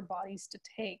much for bodies to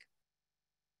take.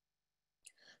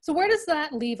 So where does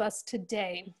that leave us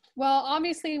today? Well,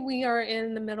 obviously we are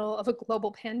in the middle of a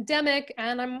global pandemic,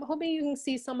 and I'm hoping you can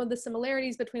see some of the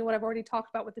similarities between what I've already talked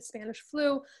about with the Spanish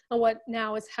flu and what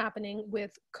now is happening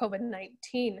with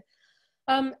COVID-19.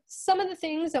 Some of the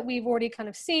things that we've already kind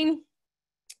of seen: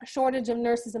 a shortage of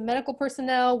nurses and medical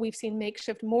personnel. We've seen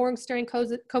makeshift morgues during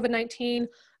COVID-19,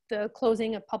 the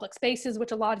closing of public spaces,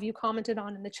 which a lot of you commented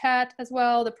on in the chat as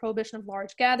well, the prohibition of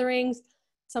large gatherings.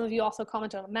 Some of you also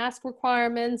commented on mask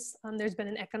requirements. There's been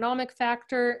an economic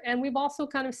factor, and we've also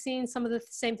kind of seen some of the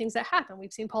same things that happen.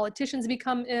 We've seen politicians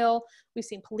become ill. We've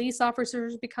seen police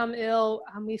officers become ill.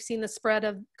 We've seen the spread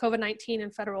of COVID-19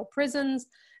 in federal prisons.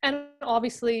 And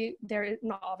obviously, there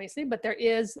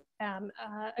is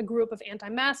a group of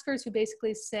anti-maskers who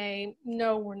basically say,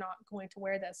 no, we're not going to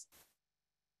wear this.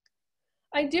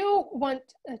 I do want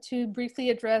to briefly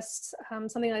address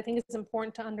something I think is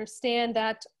important to understand,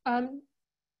 that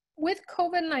with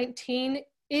COVID-19,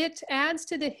 it adds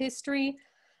to the history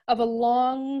of a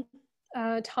long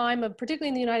time of, particularly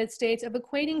in the United States, of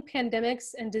equating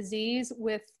pandemics and disease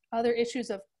with other issues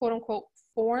of quote unquote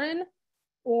foreign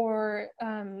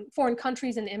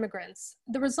countries and immigrants.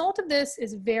 The result of this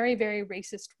is very, very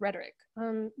racist rhetoric.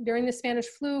 During the Spanish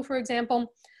flu, for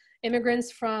example,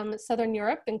 immigrants from Southern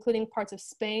Europe, including parts of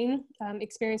Spain,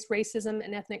 experienced racism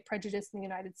and ethnic prejudice in the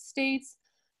United States.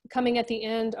 Coming at the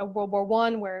end of World War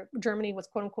I, where Germany was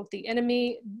quote unquote the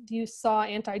enemy, you saw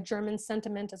anti-German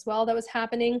sentiment as well that was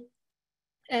happening.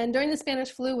 And during the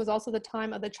Spanish flu was also the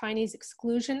time of the Chinese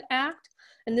Exclusion Act.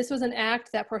 And this was an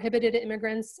act that prohibited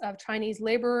immigrants of Chinese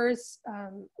laborers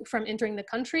from entering the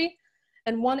country.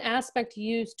 And one aspect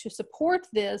used to support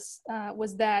this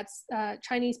was that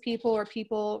Chinese people or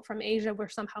people from Asia were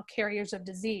somehow carriers of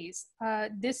disease.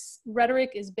 This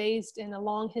rhetoric is based in a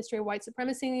long history of white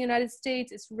supremacy in the United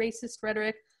States. It's racist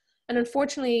rhetoric. And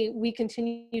unfortunately, we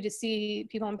continue to see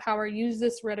people in power use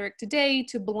this rhetoric today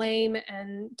to blame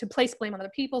and to place blame on other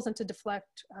peoples and to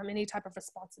deflect any type of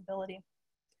responsibility.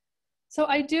 So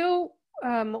I do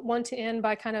want to end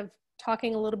by kind of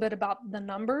talking a little bit about the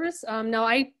numbers. Now,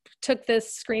 I took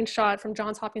this screenshot from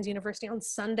Johns Hopkins University on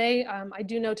Sunday. I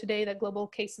do know today that global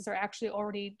cases are actually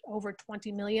already over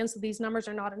 20 million, so these numbers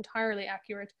are not entirely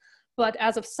accurate. But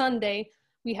as of Sunday,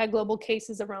 we had global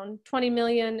cases around 20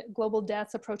 million, global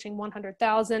deaths approaching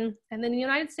 100,000. And then the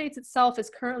United States itself is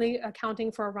currently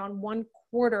accounting for around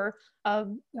 1/4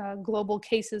 of global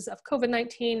cases of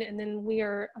COVID-19. And then we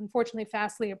are unfortunately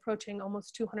fastly approaching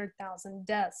almost 200,000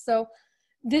 deaths. So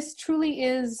this truly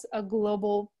is a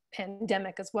global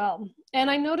pandemic as well. And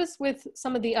I noticed with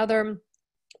some of the other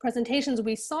presentations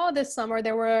we saw this summer,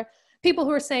 there were people who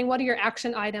were saying, what are your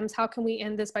action items? How can we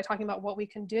end this by talking about what we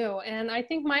can do? And I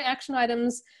think my action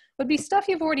items would be stuff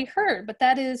you've already heard, but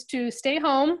that is to stay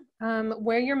home,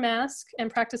 wear your mask, and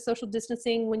practice social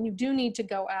distancing when you do need to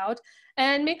go out,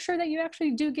 and make sure that you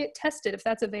actually do get tested if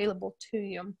that's available to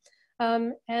you.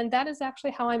 And that is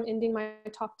actually how I'm ending my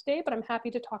talk today, but I'm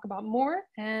happy to talk about more,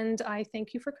 and I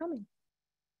thank you for coming.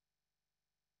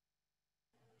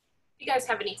 If you guys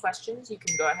have any questions, you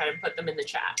can go ahead and put them in the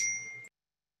chat.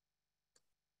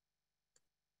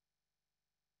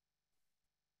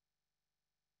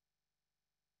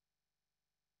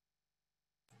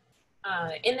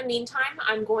 In the meantime,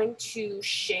 I'm going to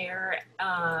share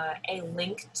a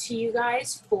link to you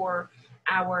guys for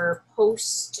our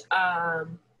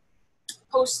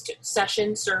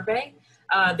post-session survey.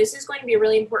 This is going to be a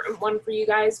really important one for you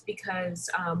guys because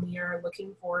we are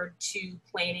looking forward to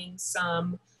planning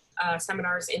some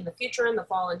seminars in the future, in the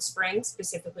fall and spring.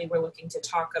 Specifically, we're looking to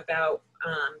talk about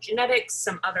genetics,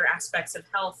 some other aspects of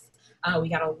health. We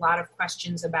got a lot of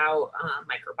questions about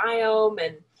microbiome,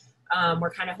 and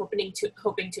we're kind of hoping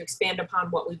to expand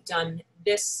upon what we've done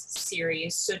this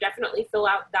series. So definitely fill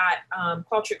out that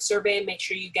Qualtrics survey. Make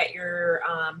sure you get your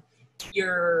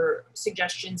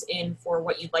suggestions in for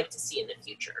what you'd like to see in the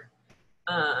future.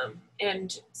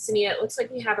 And Saniya, it looks like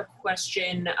we have a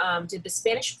question. Did the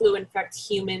Spanish flu infect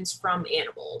humans from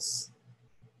animals?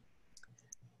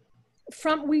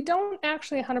 We don't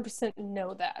actually 100%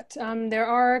 know that. There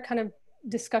are kind of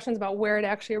discussions about where it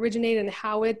actually originated and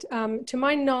how it, to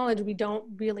my knowledge, we don't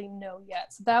really know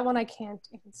yet. So that one I can't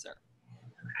answer.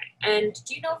 Okay. And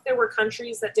do you know if there were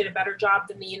countries that did a better job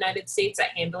than the United States at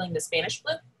handling the Spanish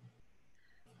flu?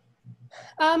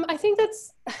 I think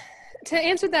that's, to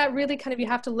answer that, really kind of you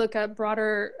have to look at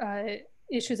broader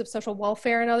issues of social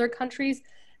welfare in other countries.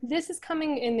 This is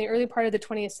coming in the early part of the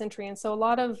 20th century. And so a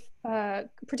lot of,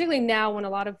 particularly now when a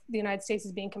lot of the United States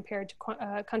is being compared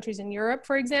to countries in Europe,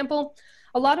 for example,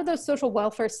 a lot of those social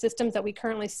welfare systems that we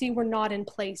currently see were not in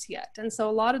place yet. And so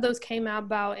a lot of those came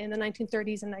about in the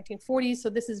 1930s and 1940s. So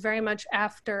this is very much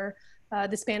after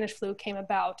the Spanish flu came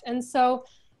about. And so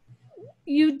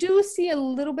you do see a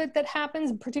little bit that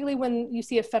happens, particularly when you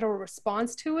see a federal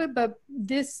response to it, but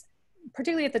this,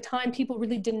 particularly at the time, people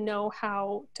really didn't know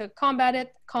how to combat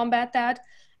that.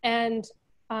 And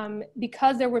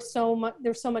because there was so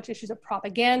much issues of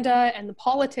propaganda and the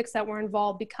politics that were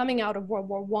involved coming out of World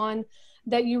War I,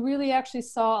 that you really actually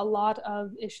saw a lot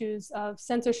of issues of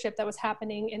censorship that was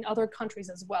happening in other countries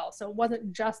as well. So it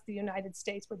wasn't just the United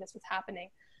States where this was happening.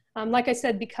 Like I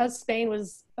said, because Spain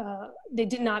was,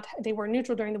 they were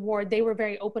neutral during the war, they were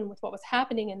very open with what was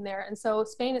happening in there. And so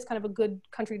Spain is kind of a good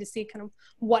country to see kind of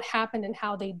what happened and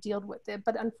how they dealt with it.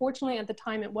 But unfortunately at the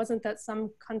time, it wasn't that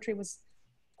some country was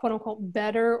quote unquote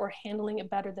better or handling it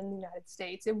better than the United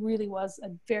States. It really was a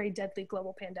very deadly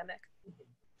global pandemic.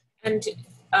 And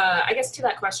I guess to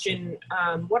that question,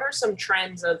 what are some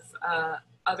trends of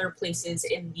other places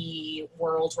in the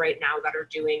world right now that are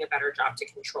doing a better job to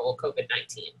control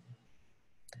COVID-19?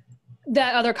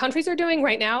 That other countries are doing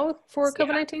right now for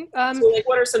COVID-19? So like,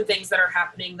 what are some things that are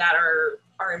happening that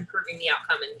are improving the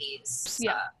outcome in these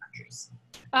countries?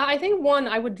 I think one,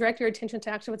 I would direct your attention to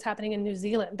actually what's happening in New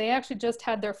Zealand. They actually just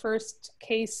had their first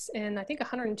case in, I think,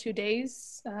 102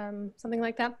 days, something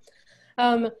like that.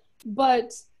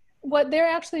 But what they're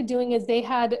actually doing is they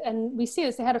had, and we see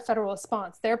this, they had a federal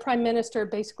response. Their prime minister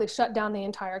basically shut down the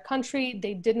entire country.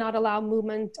 They did not allow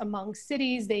movement among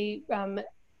cities. They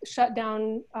shut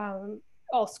down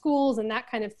all schools and that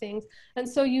kind of things. And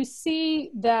so you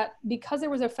see that because there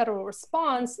was a federal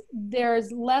response,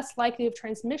 there's less likely of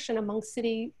transmission among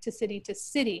city to city to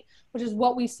city, which is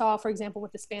what we saw, for example,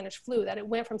 with the Spanish flu, that it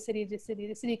went from city to city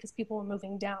to city because people were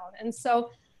moving down. And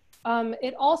so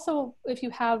it also, if you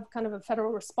have kind of a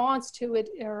federal response to it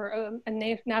or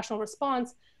a national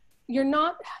response, you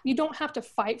don't have to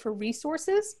fight for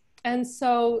resources. And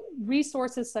so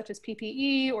resources such as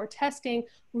PPE or testing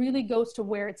really goes to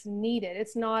where it's needed.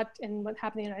 It's not in what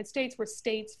happened in the United States where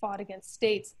states fought against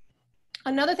states.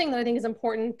 Another thing that I think is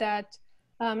important that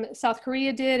South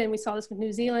Korea did, and we saw this with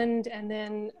New Zealand, and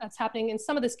then it's happening in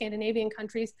some of the Scandinavian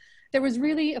countries, there was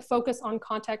really a focus on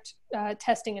contact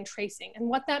testing and tracing. And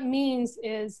what that means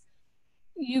is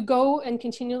you go and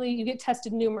you get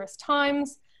tested numerous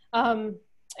times,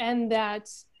 and that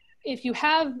if you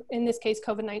have, in this case,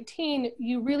 COVID-19,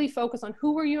 you really focus on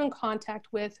who were you in contact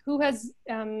with, who has,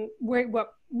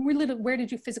 where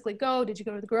did you physically go? Did you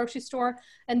go to the grocery store?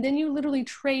 And then you literally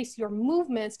trace your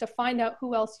movements to find out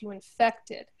who else you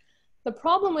infected. The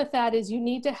problem with that is you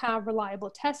need to have reliable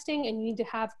testing, and you need to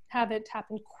have it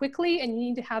happen quickly, and you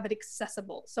need to have it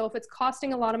accessible. So if it's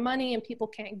costing a lot of money and people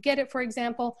can't get it, for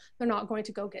example, they're not going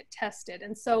to go get tested.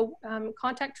 And so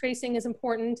contact tracing is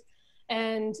important.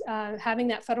 And having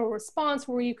that federal response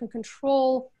where you can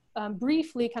control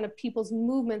briefly kind of people's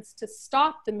movements to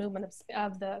stop the movement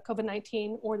of the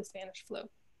COVID-19 or the Spanish flu.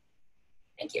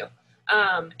 Thank you.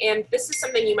 And this is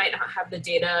something you might not have the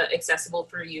data accessible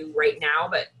for you right now,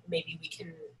 but maybe we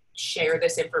can share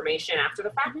this information after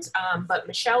the fact. But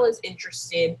Michelle is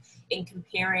interested in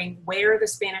comparing where the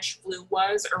Spanish flu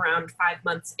was around 5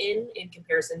 months in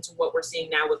comparison to what we're seeing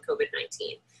now with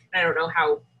COVID-19. And I don't know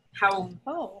how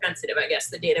sensitive, I guess,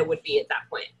 the data would be at that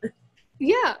point.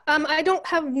 Yeah, I don't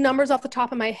have numbers off the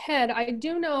top of my head. I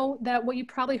do know that what you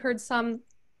probably heard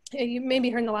you maybe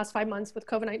heard in the last 5 months with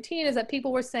COVID-19 is that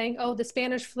people were saying, oh, the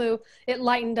Spanish flu, it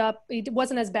lightened up. It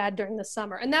wasn't as bad during the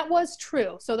summer. And that was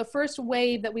true. So the first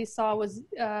wave that we saw was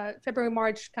February,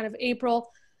 March, kind of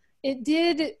April. It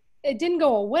didn't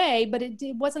go away, but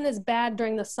it wasn't as bad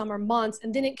during the summer months.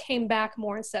 And then it came back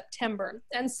more in September.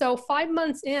 And so 5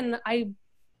 months in, I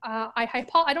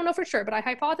don't know for sure, but I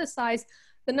hypothesize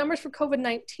the numbers for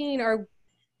COVID-19 are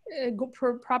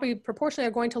probably proportionally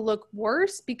are going to look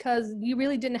worse because you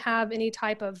really didn't have any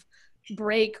type of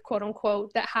break, quote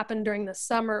unquote, that happened during the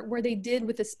summer where they did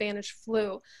with the Spanish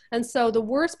flu. And so the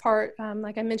worst part,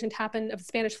 like I mentioned, of the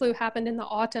Spanish flu happened in the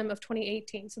autumn of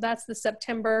 2018. So that's the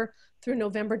September through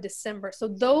November, December. So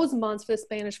those months for the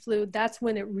Spanish flu, that's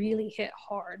when it really hit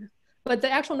hard. But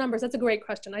the actual numbers, that's a great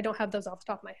question. I don't have those off the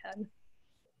top of my head.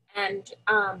 And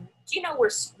do you know were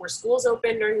schools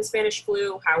open during the Spanish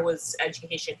flu? How was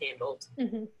education handled?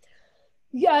 Mm-hmm.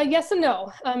 Yeah, yes and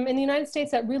no. In the United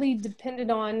States, that really depended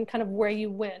on kind of where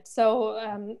you went.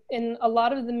 So in a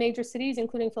lot of the major cities,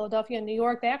 including Philadelphia and New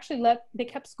York, they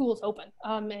kept schools open,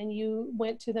 and you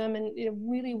went to them, and it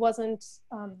really wasn't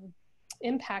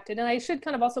impacted. And I should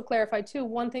kind of also clarify too,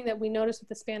 one thing that we noticed with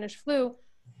the Spanish flu,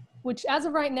 which as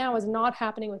of right now is not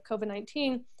happening with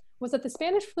COVID-19, was that the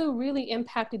Spanish flu really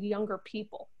impacted younger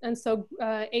people. And so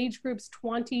age groups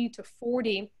 20 to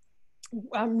 40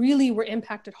 really were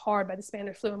impacted hard by the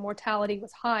Spanish flu, and mortality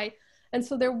was high. And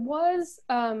so there was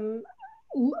a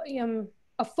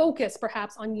focus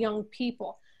perhaps on young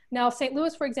people. Now, St.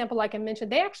 Louis, for example, like I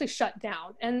mentioned, they actually shut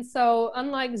down. And so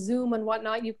unlike Zoom and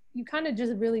whatnot, you kind of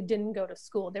just really didn't go to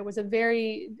school. There was a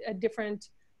different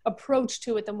approach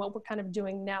to it than what we're kind of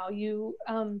doing now. You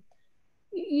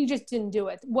just didn't do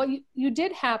it. What you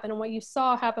did happen, and what you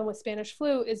saw happen with Spanish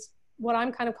flu, is what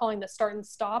I'm kind of calling the start and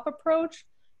stop approach,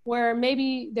 where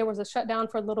maybe there was a shutdown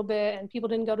for a little bit and people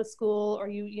didn't go to school, or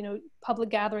public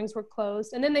gatherings were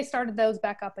closed, and then they started those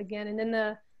back up again, and then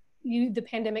the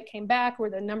pandemic came back where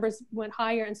the numbers went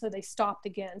higher, and so they stopped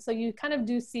again. So you kind of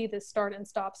do see this start and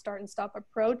stop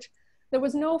approach. There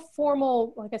was no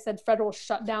formal, like I said, federal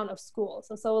shutdown of schools,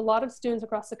 and so a lot of students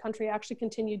across the country actually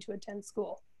continued to attend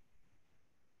school.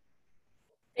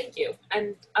 Thank you.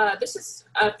 And this is,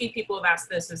 a few people have asked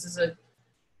this. This is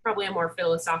probably a more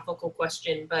philosophical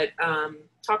question, but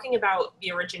talking about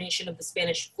the origination of the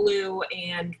Spanish flu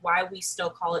and why we still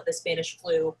call it the Spanish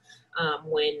flu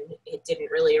when it didn't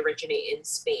really originate in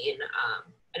Spain,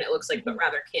 and it looks like, but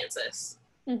rather Kansas.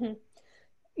 Mm-hmm.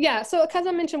 Yeah, so as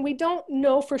I mentioned, we don't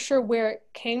know for sure where it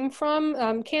came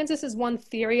from. Kansas is one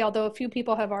theory, although a few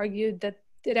people have argued that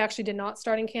it actually did not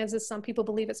start in Kansas. Some people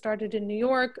believe it started in New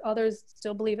York. Others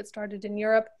still believe it started in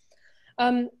Europe.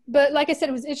 But like I said,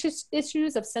 it was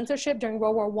issues of censorship during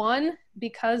World War I,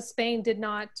 because Spain did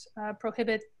not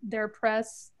prohibit their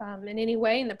press in any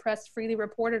way, and the press freely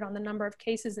reported on the number of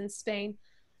cases in Spain.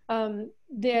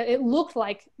 It looked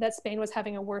like that Spain was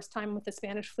having a worse time with the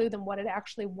Spanish flu than what it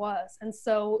actually was. And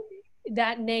so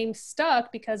that name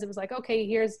stuck because it was like, okay,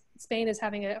 here's Spain is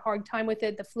having a hard time with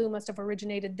it. The flu must have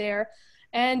originated there.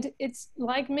 And it's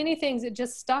like many things, it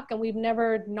just stuck, and we've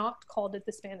never not called it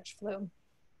the Spanish flu.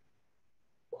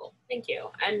 Cool, thank you.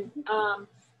 And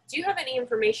do you have any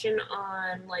information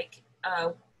on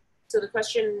so the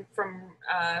question from,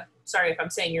 sorry if I'm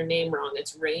saying your name wrong,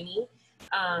 it's Rainey,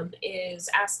 is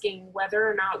asking whether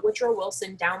or not Woodrow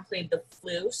Wilson downplayed the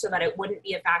flu so that it wouldn't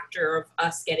be a factor of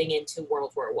us getting into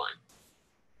World War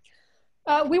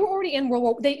I. We were already in World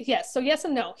War. Yes, so yes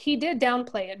and no. He did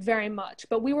downplay it very much,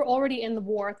 but we were already in the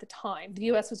war at the time. The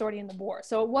U.S. was already in the war,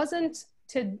 so it wasn't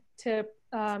to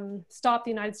stop the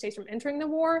United States from entering the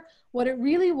war. What it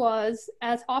really was,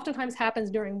 as oftentimes happens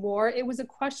during war, it was a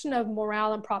question of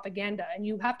morale and propaganda, and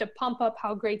you have to pump up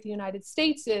how great the United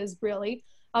States is, really.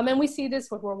 And we see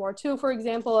this with World War II, for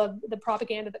example, of the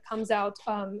propaganda that comes out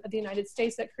of the United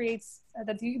States that creates,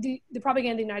 that the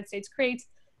propaganda the United States creates.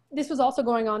 This was also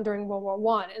going on during World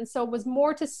War I. And so it was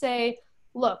more to say,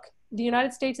 look, the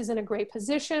United States is in a great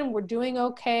position. We're doing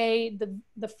okay.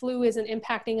 The flu isn't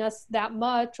impacting us that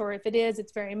much, or if it is,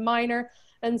 it's very minor.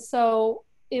 And so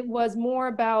it was more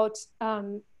about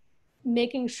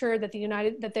making sure that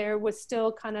that there was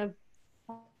still kind of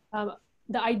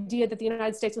the idea that the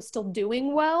United States was still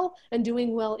doing well and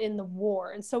doing well in the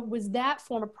war. And so it was that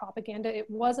form of propaganda. It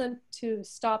wasn't to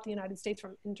stop the United States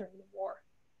from entering the war.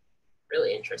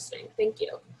 Really interesting. Thank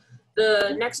you.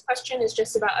 The next question is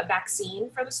just about a vaccine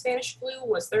for the Spanish flu.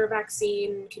 Was there a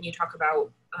vaccine? Can you talk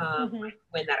about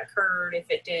when that occurred, if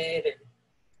it did, and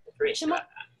information about that?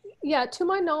 Yeah, to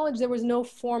my knowledge, there was no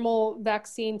formal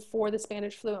vaccine for the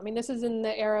Spanish flu. I mean, this is in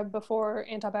the era before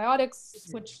antibiotics,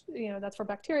 which, that's for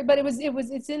bacteria, but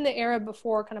it's in the era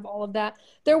before kind of all of that.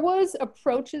 There was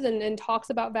approaches and talks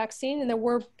about vaccine, and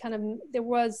there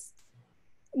was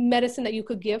medicine that you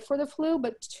could give for the flu,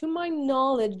 but to my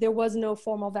knowledge, there was no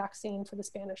formal vaccine for the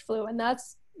Spanish flu. And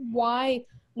that's why,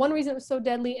 one reason it was so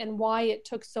deadly and why it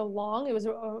took so long. It was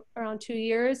around 2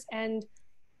 years. And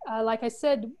like I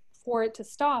said, for it to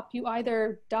stop, you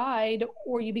either died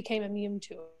or you became immune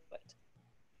to it.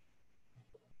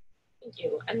 Thank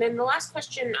you. And then the last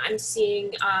question I'm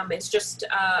seeing is just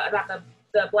about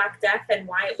the Black Death and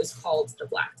why it was called the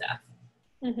Black Death.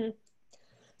 Mm-hmm.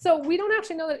 So we don't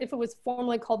actually know that if it was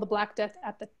formally called the Black Death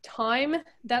at the time.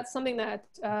 That's something that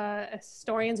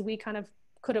historians, we kind of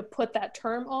could have put that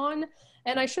term on.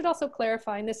 And I should also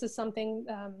clarify, and this is something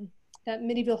that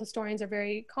medieval historians are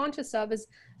very conscious of, is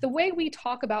the way we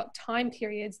talk about time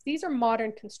periods. These are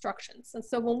modern constructions. And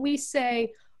so when we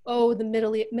say, oh, the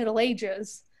Middle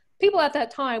Ages, people at that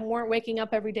time weren't waking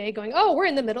up every day going, oh, we're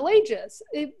in the Middle Ages.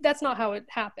 That's not how it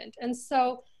happened. And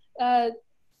so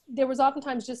there was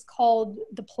oftentimes just called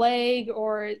the plague,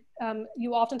 or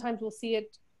you oftentimes will see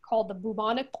it called the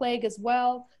bubonic plague as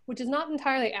well, which is not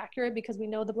entirely accurate because we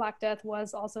know the Black Death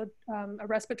was also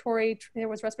there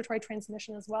was respiratory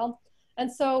transmission as well. And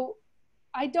so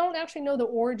I don't actually know the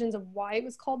origins of why it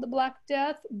was called the Black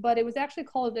Death, but it was actually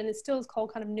called, and it still is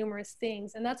called, kind of numerous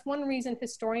things. And that's one reason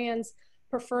historians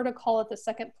prefer to call it the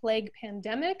second plague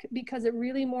pandemic, because it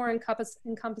really more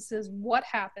encompasses what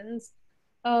happens,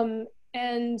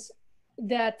 and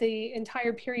that the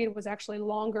entire period was actually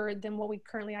longer than what we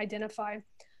currently identify.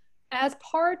 As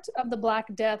part of the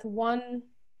Black Death, one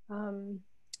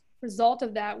result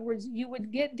of that was you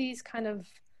would get these kind of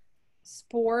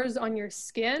spores on your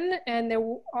skin, and there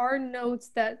are notes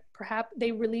that perhaps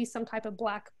they release some type of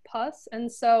black pus.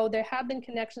 And so there have been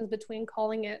connections between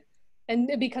calling it, and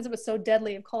because it was so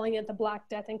deadly, of calling it the Black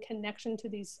Death in connection to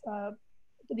these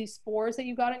spores that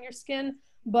you got on your skin.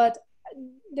 But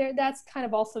that's kind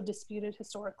of also disputed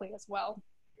historically as well.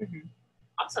 Mm-hmm.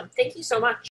 Awesome. Thank you so much.